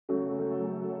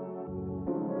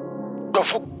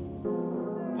Tofu.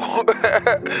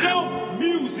 Dope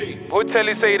music. Who tell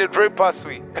you say the drip are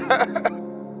sweet?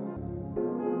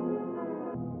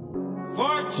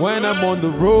 When I'm on the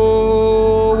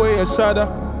road, where I shudder.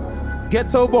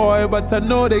 Ghetto boy, but I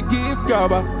know they give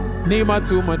gabba. Nima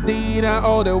to Medina,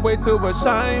 all the way to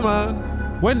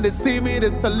Bashaiman. When they see me, they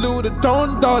salute it,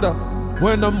 don't daughter.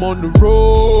 When I'm on the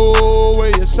road, where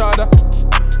you shudder.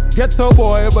 Ghetto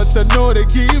boy, but I know they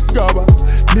give gabba.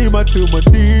 Nima to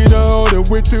Medina, all the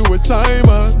way to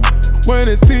Bashaiman. When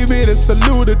they see me, they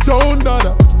salute it, don't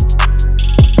daughter.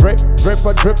 Drip,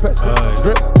 dripper, drippers,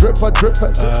 drip, dripper,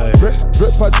 drippers, drip,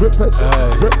 dripper, drippers,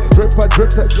 drip, dripper,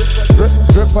 drippers, drip,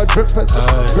 dripper, drippers,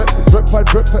 drip, dripper,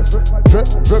 drippers, drip,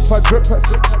 dripper, drippers,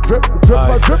 drip,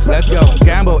 dripper, drippers. Let's go,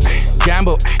 Gambo,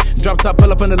 Gambo. Drop top,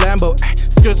 pull up in the Lambo.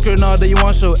 Skirt, all that you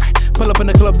want show. Pull up in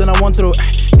the club, then I want through.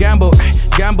 Gambo,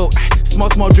 Gambo.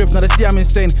 Small drip, now they see I'm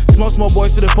insane. Small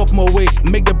boys to the pop more weight.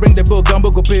 Make them bring the bill,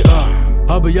 Gambo go pay.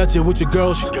 I'll be out here with your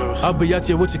girls. I'll be out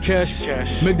here with your cash.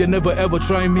 Make them never ever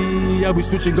try me. I'll be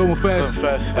switching, going fast.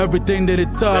 Everything that they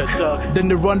talk, then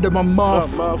they run to my mouth.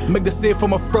 Make the say for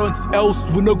my front, else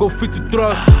we no go fit to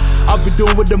thrust. I'll be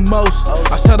doing with the most.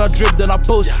 I shout out drip, then I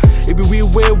post. It be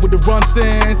real weird with the run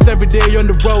things every day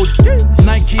on the road.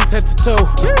 Nikes head to toe.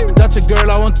 That's a girl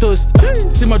I want toast.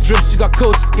 See my drip, she got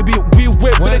coats. It be real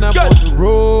weird with the guts. On the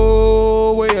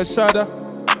road, where I shudder.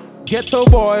 Ghetto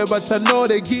boy, but I know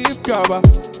they give gabba.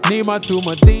 Nima to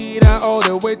Medina, all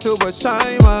the way to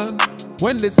Bashaiman.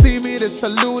 When they see me, they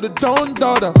salute it, don't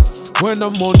daughter. When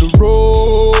I'm on the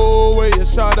road, where you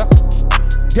shudder.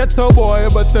 Ghetto boy,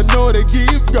 but I know they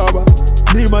give gabba.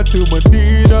 Nima to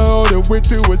Medina, all the way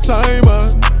to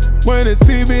Bashaiman. When they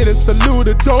see me, they salute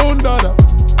it, don't daughter.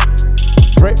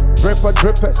 Drip, dripper,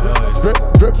 drippers, drip,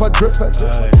 dripper, drippers,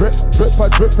 drip, dripper,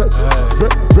 drippers, drip,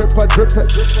 dripper,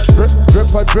 drippers, drip,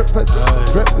 dripper, drippers,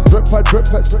 drip, dripper,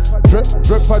 drippers, drip,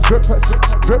 dripper, drippers,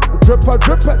 drip, dripper,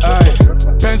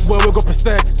 drippers. Benz boy, we go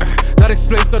protect. That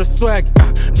explains to the swag.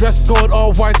 Dress code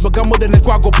all white, but Gambo then the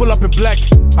squad go pull up in black.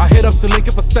 I hit up to link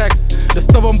it for stacks. The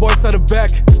stubborn boys at the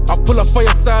back. I pull up for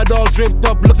your side, all draped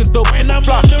up, looking dope. When I'm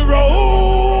on the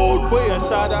road, where you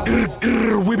shudder.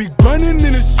 We be gunning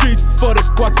in the streets for the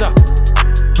quarter.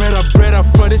 Brother,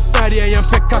 from this side, yeah, I'm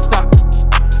Pekasa.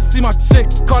 See my chick,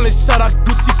 call it shout out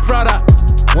Gucci Prada.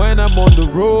 When I'm on the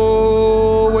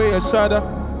road, where you shudder.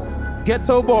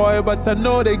 Ghetto boy, but I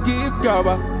know they give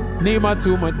gabba. Nima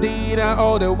to Medina,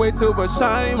 all the way to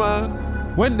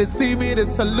Bashaiman. When they see me, they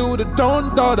salute it,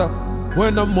 don't daughter.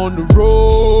 When I'm on the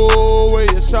road, where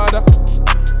you shudder.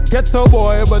 Ghetto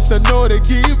boy, but I know they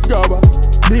give gabba.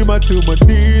 Nima to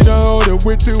Medina, all the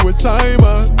way to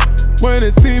Bashaiman. When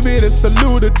they see me, they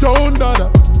salute it, don't daughter.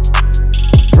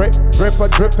 Drip, dripper,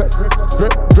 drippers,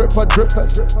 drip, dripper,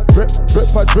 drippers, drip,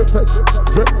 dripper, drippers,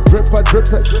 drip, dripper,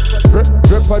 drippers, drip,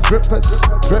 dripper, drippers,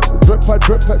 drip, dripper,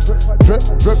 drippers, drip,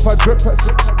 dripper, drippers,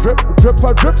 drip,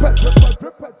 dripper, drippers.